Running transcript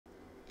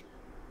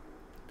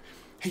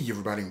Hey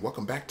everybody, and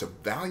welcome back to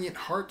Valiant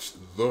Hearts,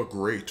 The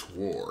Great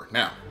War.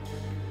 Now,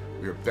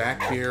 we're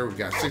back here. We've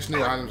got 6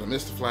 new items. I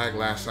missed the flag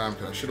last time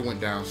because I should have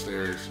went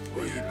downstairs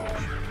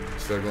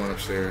instead of going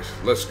upstairs.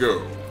 Let's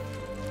go.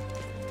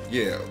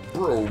 Yeah,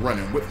 bro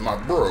running with my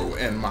bro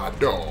and my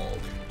dog.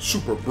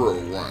 Super bro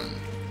run.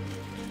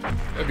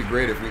 That'd be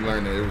great if we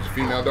learned that it was a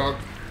female dog.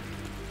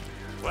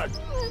 What?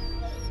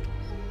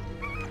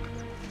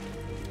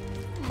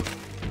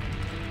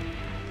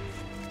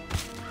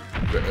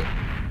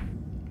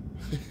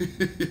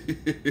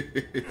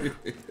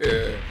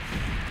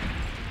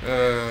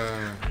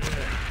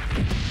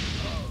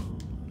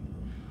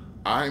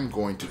 I'm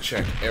going to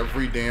check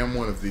every damn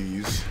one of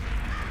these.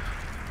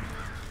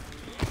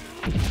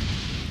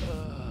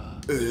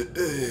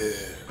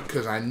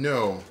 Because I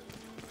know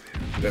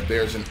that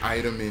there's an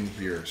item in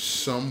here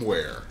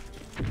somewhere.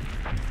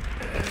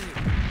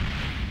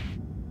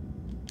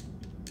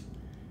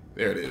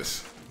 There it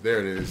is. There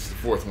it is. The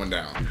fourth one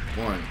down.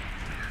 1,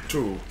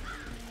 2,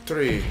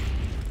 3,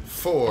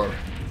 4.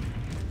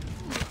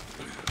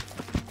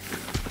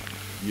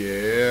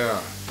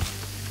 Yeah.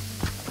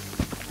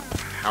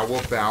 How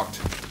about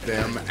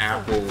them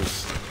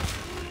apples?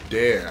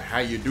 There. How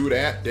you do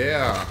that?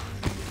 There.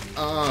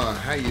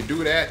 How you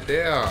do that?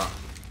 There. I'm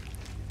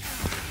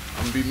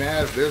gonna be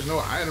mad if there's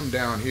no item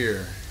down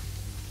here.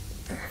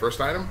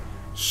 First item?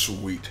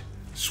 Sweet.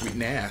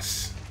 Sweet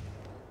ass.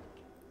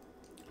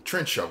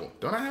 Trench shovel.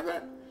 Don't I have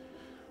that?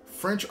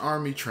 French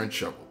Army trench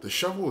shovel. The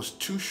shovel is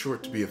too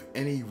short to be of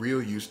any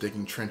real use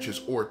digging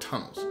trenches or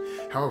tunnels.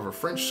 However,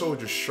 French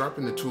soldiers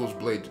sharpen the tool's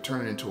blade to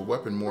turn it into a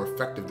weapon more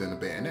effective than a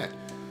bayonet.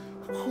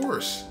 Of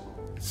course.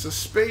 It's a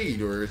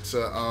spade, or it's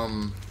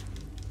a,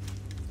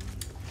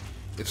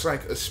 it's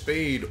like a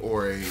spade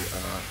or a,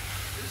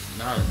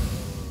 not a...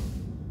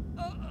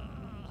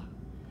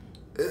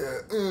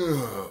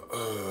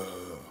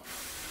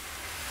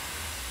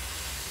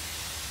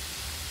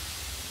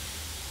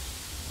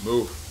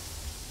 Move.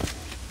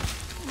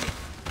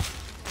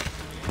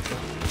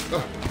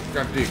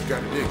 Gotta dig,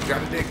 gotta dig,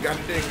 gotta dig,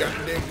 gotta dig,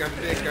 gotta dig,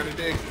 gotta dig, gotta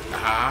dig.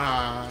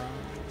 Ah,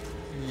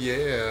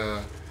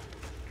 yeah.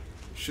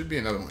 Should be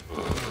another one.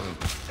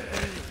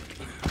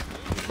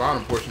 The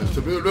bottom portion is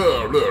to blah,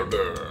 blah,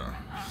 blah.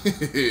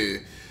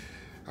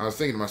 I was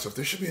thinking to myself,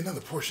 there should be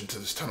another portion to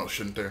this tunnel,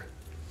 shouldn't there?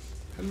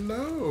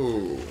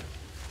 Hello.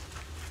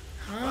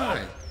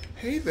 Hi.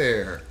 Hey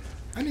there.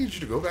 I need you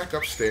to go back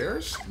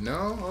upstairs?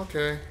 No?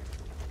 Okay.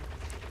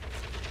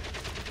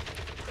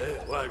 Hey,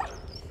 what?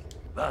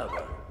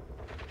 Baba.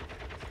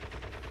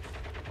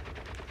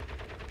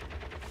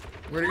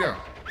 Where'd he go?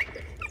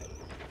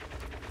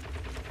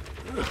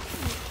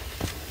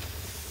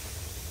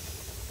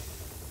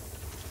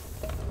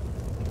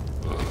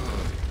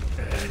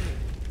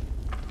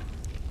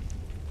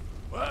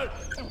 What?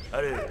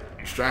 Hurry.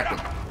 Distract him.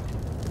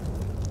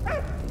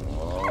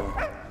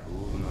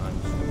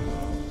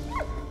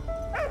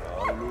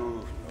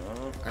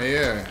 Oh,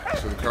 yeah,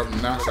 so the carbon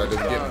monoxide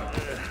doesn't get him.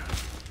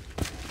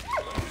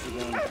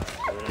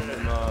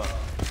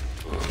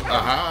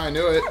 Aha, I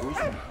knew it.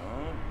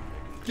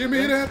 Give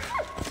me that.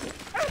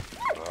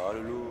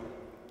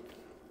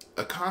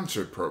 A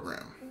concert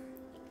program.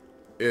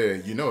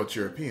 You know it's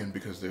European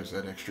because there's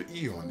that extra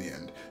E on the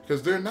end.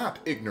 Because they're not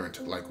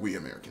ignorant like we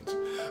Americans.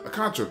 A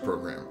concert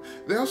program.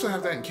 They also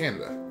have that in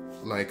Canada.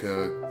 Like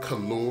a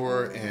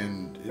calor,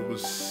 and it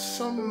was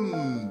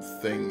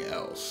something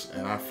else.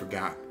 And I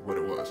forgot what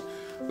it was.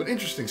 But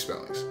interesting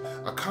spellings.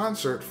 A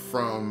concert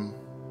from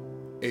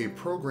a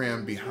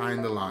program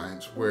behind the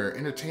lines where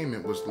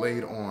entertainment was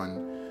laid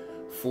on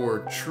for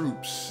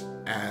troops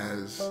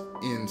as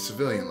in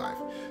civilian life.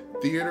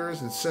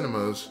 Theaters and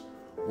cinemas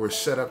were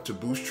set up to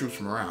boost troops'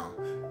 morale.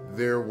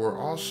 There were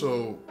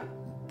also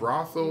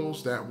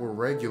brothels that were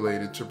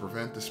regulated to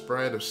prevent the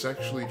spread of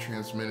sexually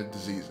transmitted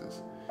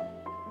diseases.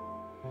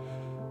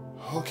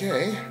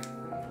 Okay.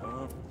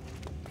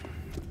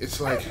 It's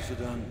like,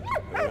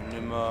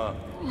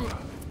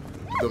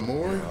 the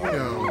more you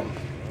know.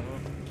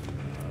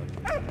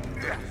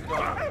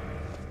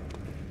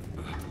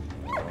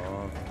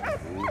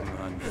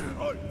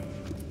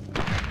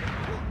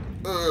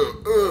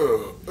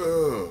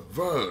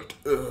 Vault.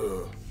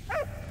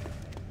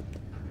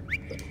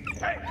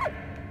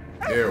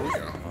 There we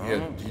go.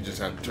 Yeah, you just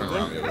have to turn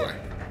around the other way.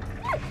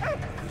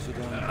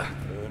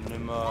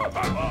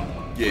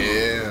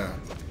 Yeah.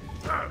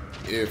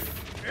 If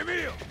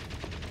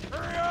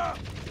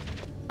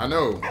I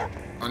know,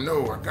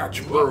 I got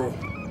you, bro.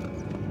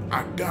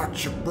 I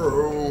got you,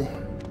 bro.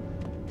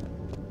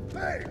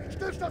 Hey,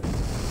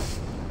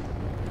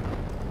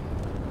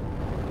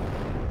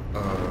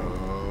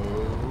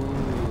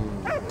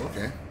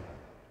 okay.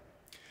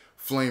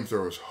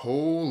 Flamethrowers.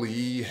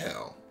 Holy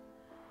hell.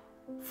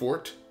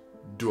 Fort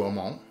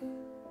Douaumont.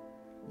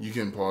 You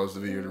can pause the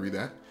video to read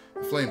that.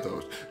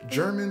 Flamethrowers.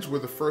 Germans were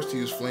the first to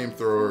use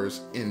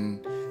flamethrowers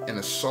in an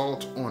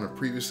assault on a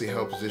previously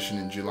held position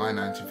in July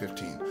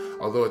 1915.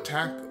 Although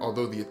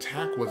the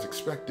attack was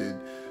expected,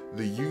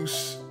 the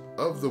use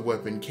of the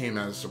weapon came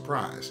as a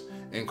surprise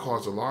and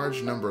caused a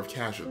large number of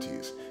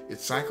casualties.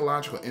 Its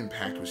psychological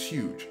impact was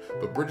huge,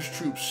 but British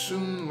troops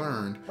soon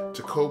learned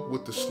to cope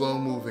with the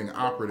slow-moving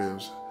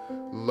operatives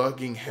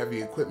lugging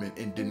heavy equipment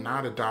and did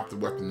not adopt the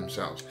weapon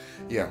themselves.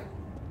 Yeah,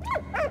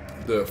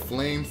 the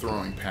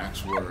flame-throwing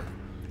packs were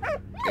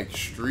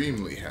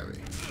extremely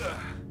heavy.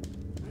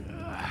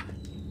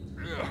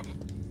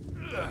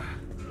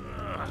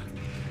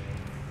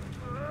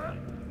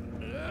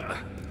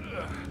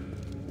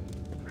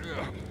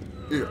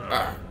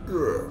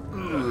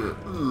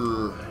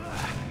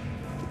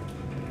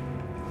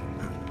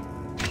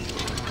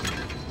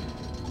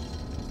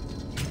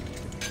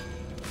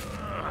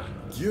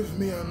 Give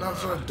me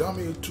another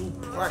dummy to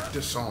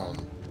practice on.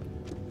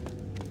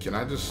 Can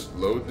I just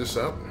load this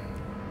up?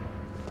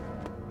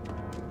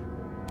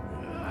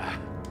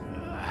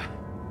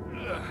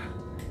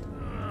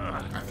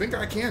 I think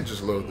I can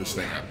just load this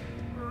thing up.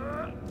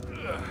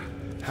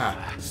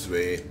 Ha,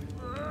 sweet.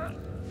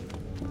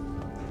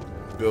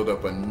 Build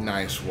up a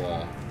nice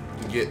wall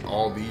to get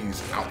all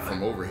these out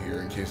from over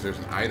here in case there's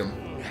an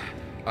item.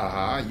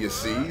 Aha, you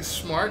see?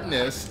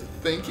 Smartness,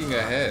 thinking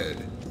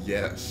ahead.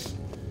 Yes.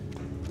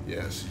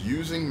 Yes,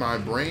 using my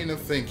brain of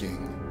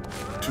thinking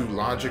to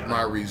logic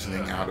my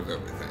reasoning out of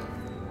everything.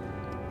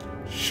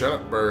 Shut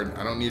up, bird.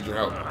 I don't need your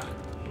help.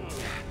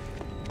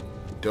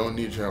 Don't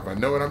need your help. I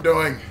know what I'm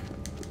doing.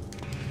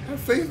 Have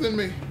faith in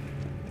me.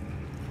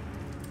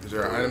 Is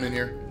there an item in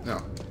here?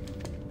 No.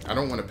 I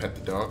don't want to pet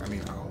the dog. I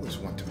mean, I always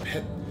want to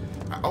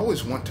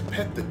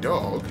pet the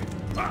dog.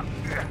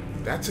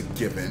 That's a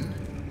given.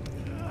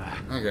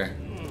 Okay.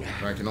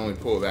 I can only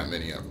pull that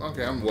many up.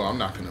 Okay, I'm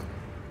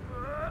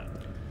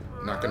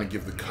not gonna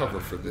give the cover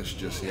for this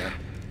just yet.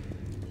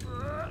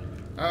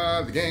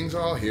 The gang's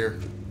all here.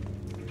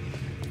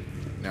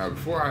 Now,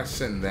 before I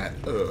send that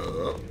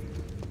up,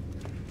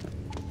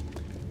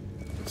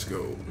 let's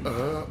go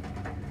up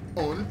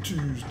on a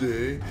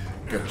Tuesday.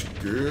 Got your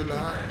girl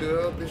locked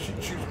up and she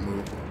choose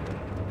move.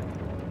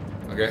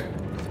 Okay.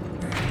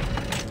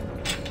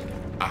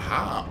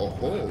 Aha,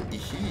 oh-ho,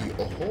 ee-hee,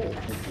 oh-ho,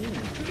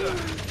 ooh.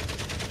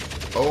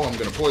 Oh, I'm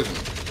gonna poison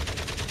him.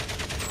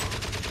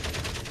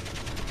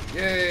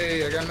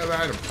 Yay, I got another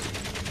item.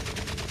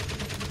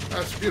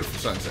 That's a beautiful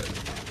sunset.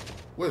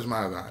 Where's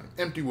my other item?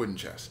 Empty wooden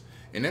chest.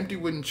 An empty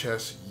wooden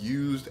chest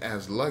used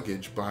as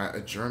luggage by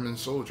a German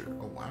soldier.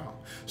 Oh, wow.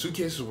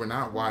 Suitcases were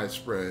not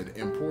widespread,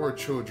 and poorer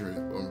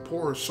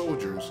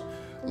soldiers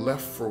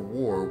left for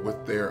war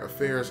with their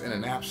affairs in a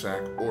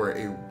knapsack or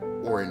in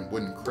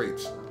wooden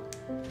crates.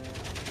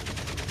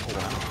 Oh,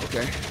 wow.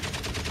 Okay.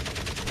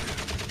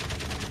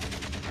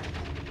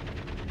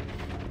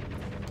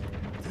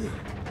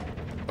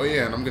 Oh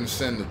yeah, and I'm gonna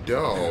send the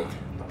dog.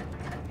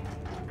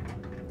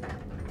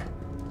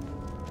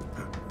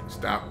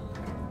 Stop.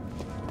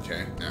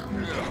 Okay, now.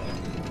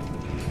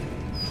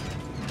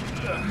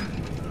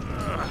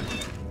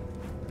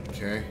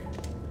 Okay.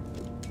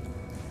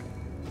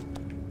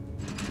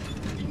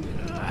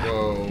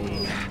 Whoa.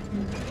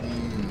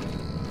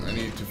 I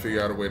need to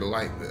figure out a way to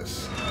light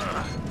this.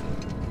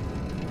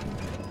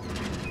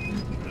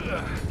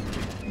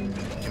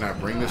 Can I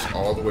bring this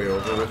all the way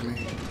over with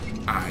me?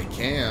 I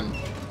can.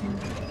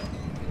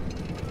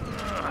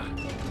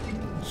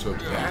 So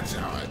that's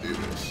how I do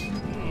this.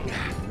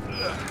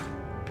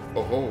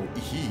 Oh ho,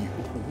 ee,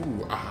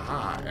 ooh,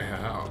 aha,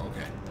 aha,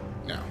 okay.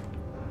 Now.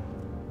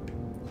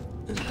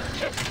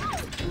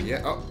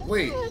 Yeah, oh,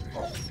 wait.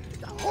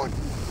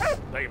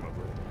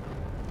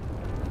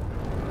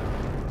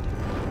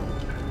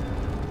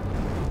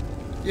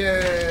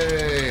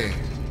 Yay!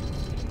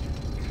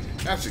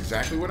 That's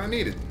exactly what I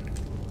needed.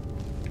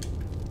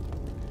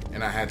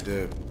 And I had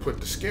to put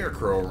the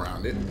scarecrow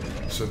around it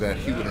so that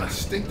he would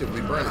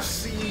instinctively burn it.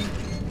 See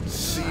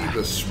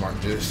the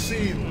smartness,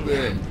 see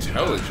the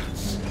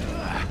intelligence.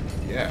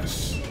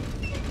 Yes.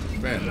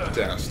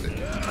 Fantastic.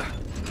 Now.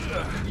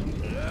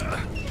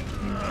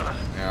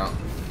 Yeah.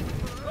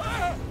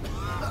 I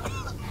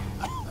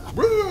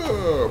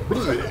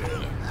love it.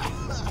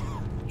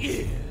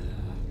 Yeah.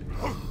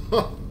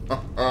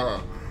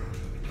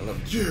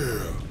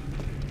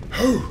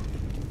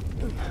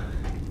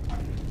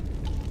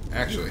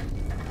 Actually.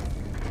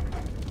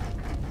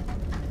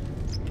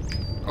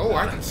 Oh,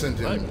 I can send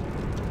him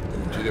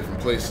to different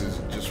places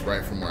just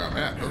right from where I'm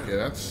at. Okay,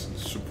 that's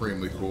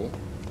supremely cool.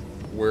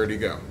 Where'd he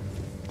go?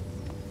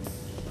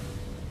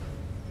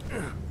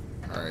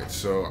 Alright,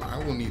 so I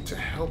will need to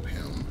help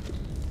him.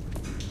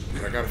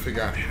 But I gotta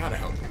figure out how to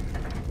help him.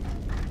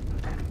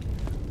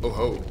 Oh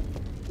ho.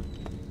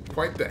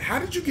 Quite the... How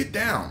did you get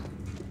down?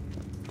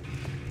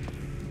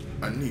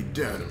 I need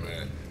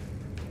dynamite.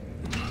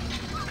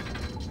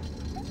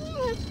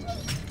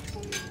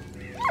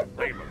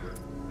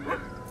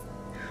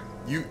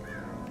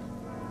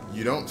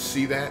 You don't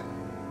see that?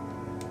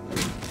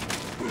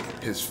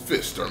 His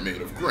fists are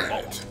made of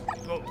granite.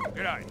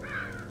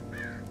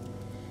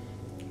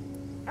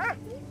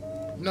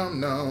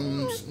 Num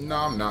nums,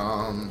 nom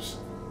noms.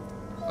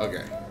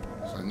 Okay,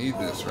 so I need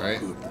this,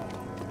 right?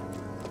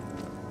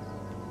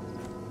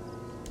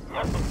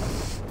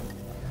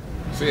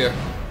 See ya.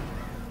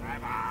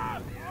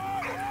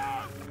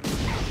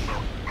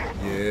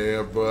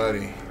 Yeah,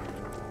 buddy.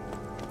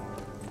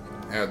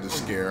 Had to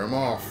scare him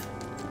off.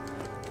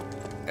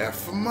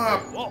 F him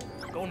up. Whoa,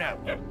 go now.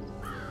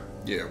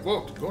 Yeah,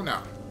 whoa, go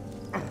now.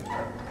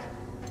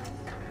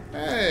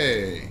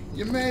 Hey,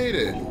 you made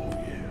it.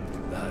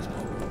 Nice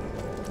puppy.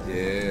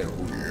 Yeah,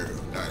 oh yeah,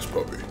 nice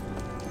puppy.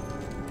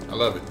 I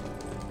love it.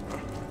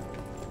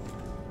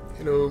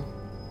 Hello.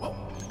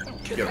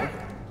 Get him.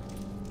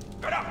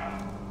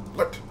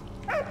 What?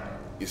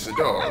 It's a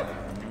dog.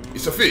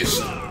 It's a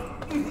fist.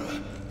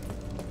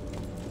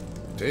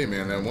 Tell you,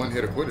 man, that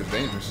one-hitter quit is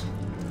dangerous.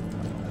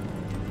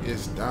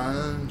 It's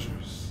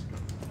dangerous.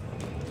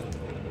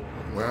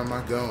 Where am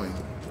I going?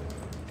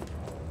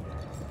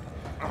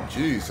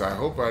 Jeez, I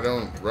hope I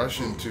don't rush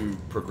into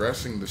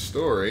progressing the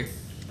story.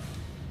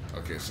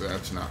 Okay, so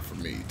that's not for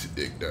me to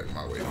dig duck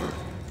my way through.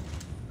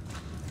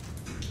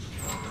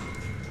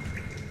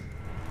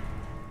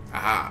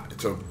 Aha,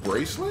 it's a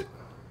bracelet?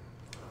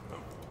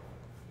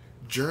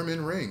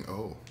 German ring,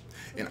 oh.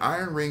 An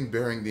iron ring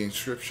bearing the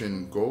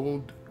inscription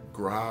Gold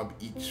Grab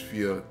ich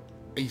für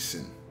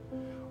Eisen,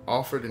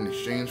 offered in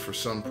exchange for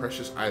some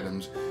precious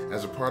items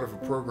as a part of a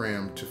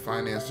program to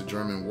finance the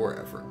German war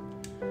effort.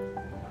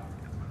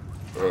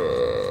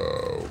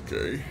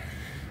 Okay.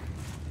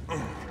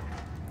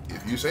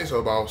 If you say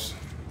so, boss.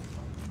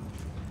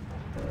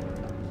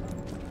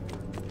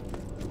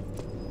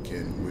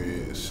 Can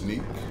we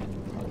sneak?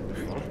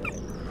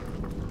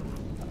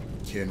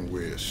 Can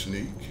we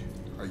sneak?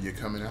 Are you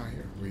coming out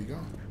here? Where you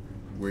going?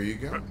 Where you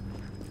going?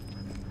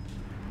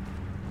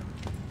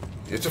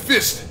 It's a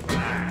fist!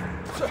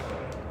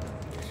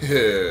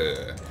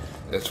 Yeah,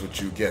 that's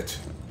what you get.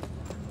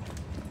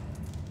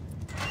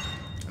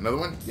 Another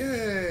one?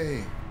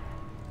 Yay!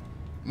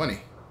 Money.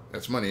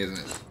 That's money, isn't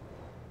it?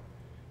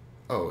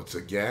 Oh, it's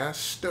a gas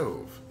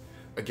stove.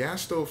 A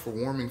gas stove for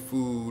warming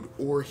food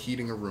or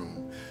heating a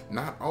room.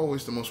 Not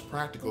always the most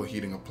practical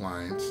heating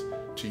appliance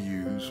to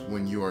use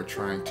when you are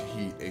trying to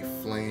heat a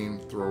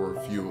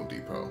flamethrower fuel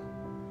depot.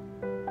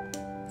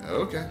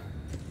 Okay.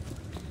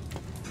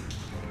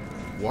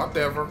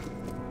 Whatever.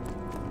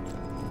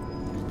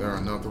 Is there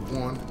another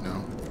one?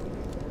 No.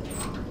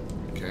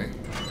 Okay.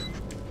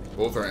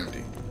 Both are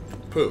empty.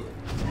 Pooh.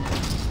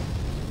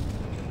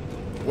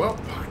 Well,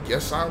 I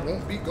guess I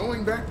won't be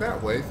going back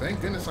that way.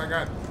 Thank goodness I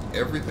got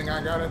everything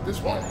I got at this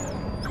point.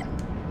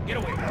 Get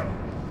away.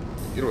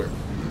 Get away.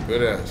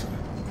 Good ass.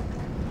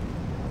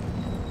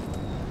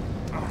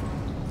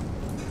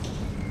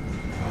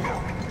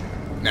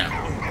 Now.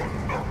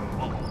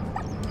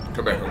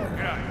 Come back over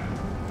here.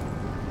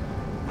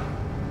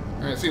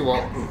 Alright, see you,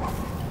 Walt.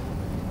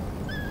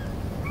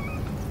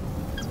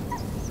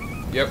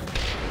 Yep.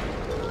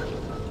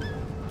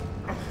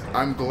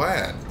 I'm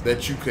glad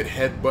that you could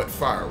headbutt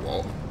fire,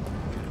 Walt.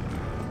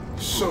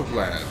 So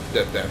glad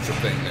that that's a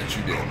thing that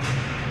you did.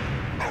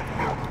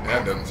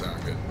 That doesn't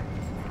sound good.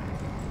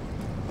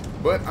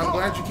 But I'm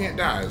glad you can't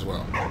die as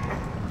well.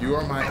 You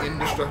are my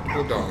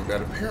indestructible dog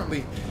that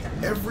apparently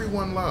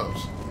everyone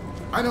loves.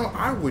 I know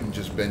I wouldn't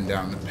just bend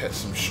down to pet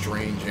some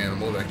strange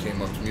animal that came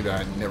up to me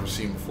that I'd never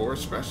seen before,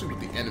 especially with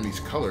the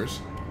enemy's colors.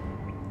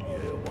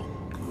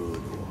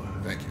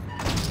 Thank you.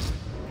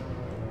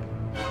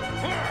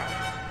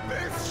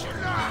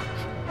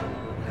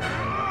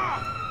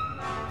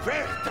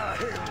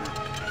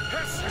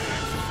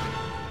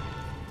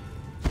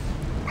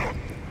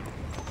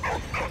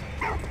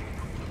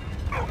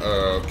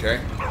 Okay.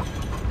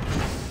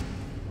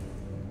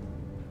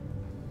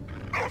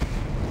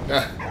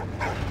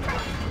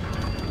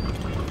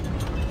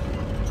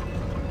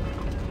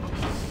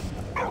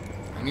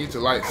 I need to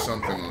light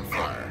something on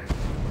fire.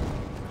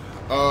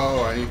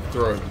 Oh, I need to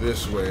throw it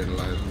this way to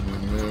light it.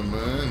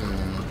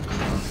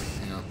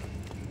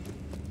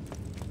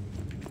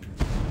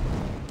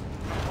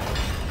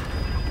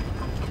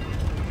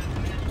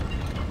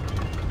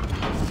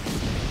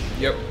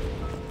 Yep.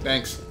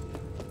 Thanks.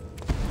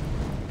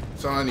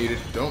 That's all I needed.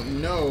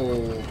 Don't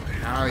know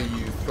how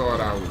you thought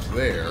I was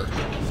there.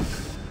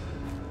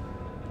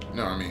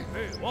 No, I mean...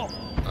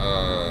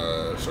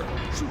 sorry.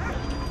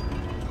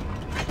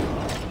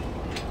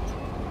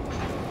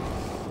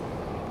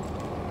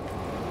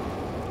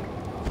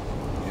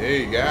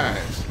 Hey,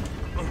 guys.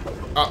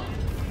 Oh.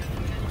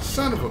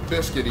 Son of a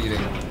biscuit eating.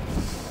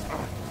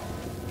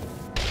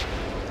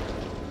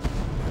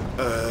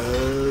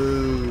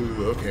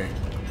 Oh, okay.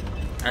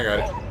 I got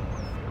it.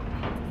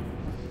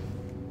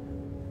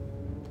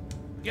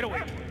 Get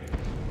away.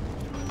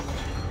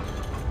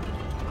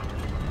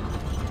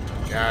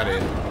 Got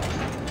it.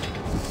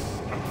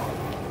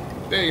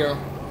 There you go.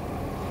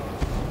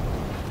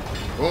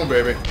 Boom,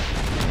 baby.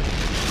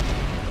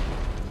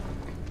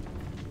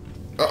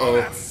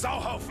 Uh-oh.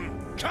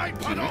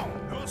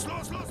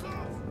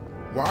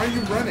 Why are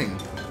you running?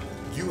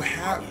 You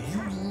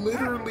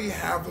literally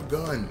have a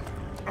gun.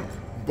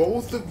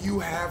 Both of you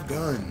have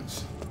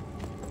guns.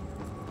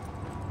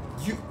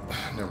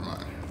 Never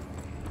mind.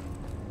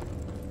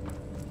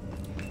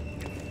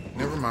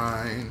 Never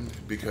mind,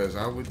 because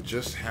I would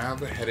just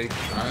have a headache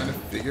trying to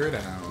figure it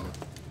out.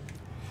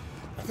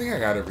 I think I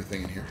got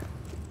everything in here.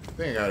 I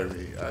think I gotta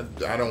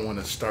be. I don't want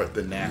to start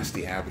the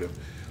nasty habit of,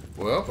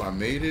 well, I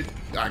made it.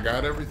 I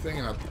got everything,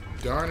 and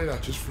darn it, I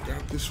just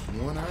forgot this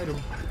one item.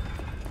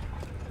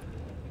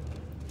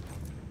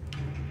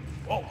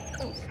 Whoa.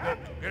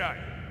 Get out.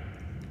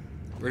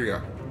 Where'd he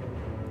go?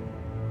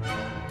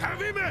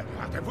 Tarvime!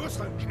 At der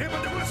Wurzeln! Knipp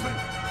an der Wurzeln!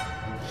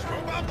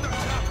 Schwung ab der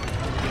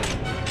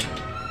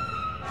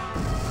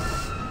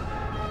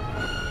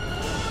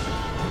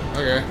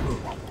Okay.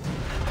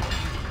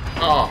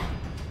 Oh,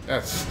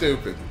 that's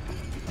stupid.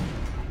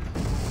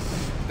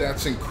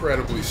 That's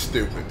incredibly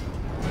stupid.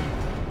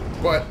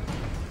 But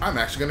I'm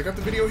actually gonna cut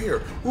the video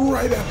here,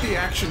 right at the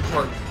action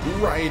part,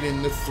 right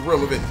in the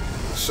thrill of it.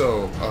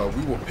 So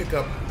we will pick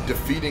up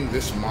defeating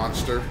this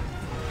monster,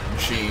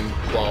 machine,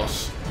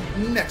 boss,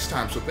 next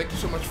time. So thank you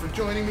so much for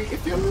joining me.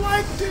 If you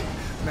liked it,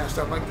 smash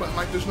that like button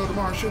like there's no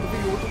tomorrow. Share the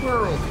video with the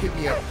world. Hit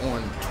me up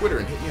on Twitter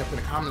and hit me up in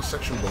the comment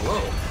section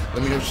below.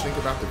 Let me know what you think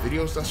about the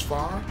videos thus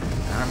far.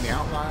 And I'm The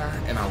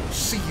Outlier, and I will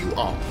see you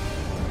all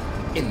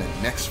in the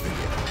next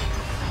video.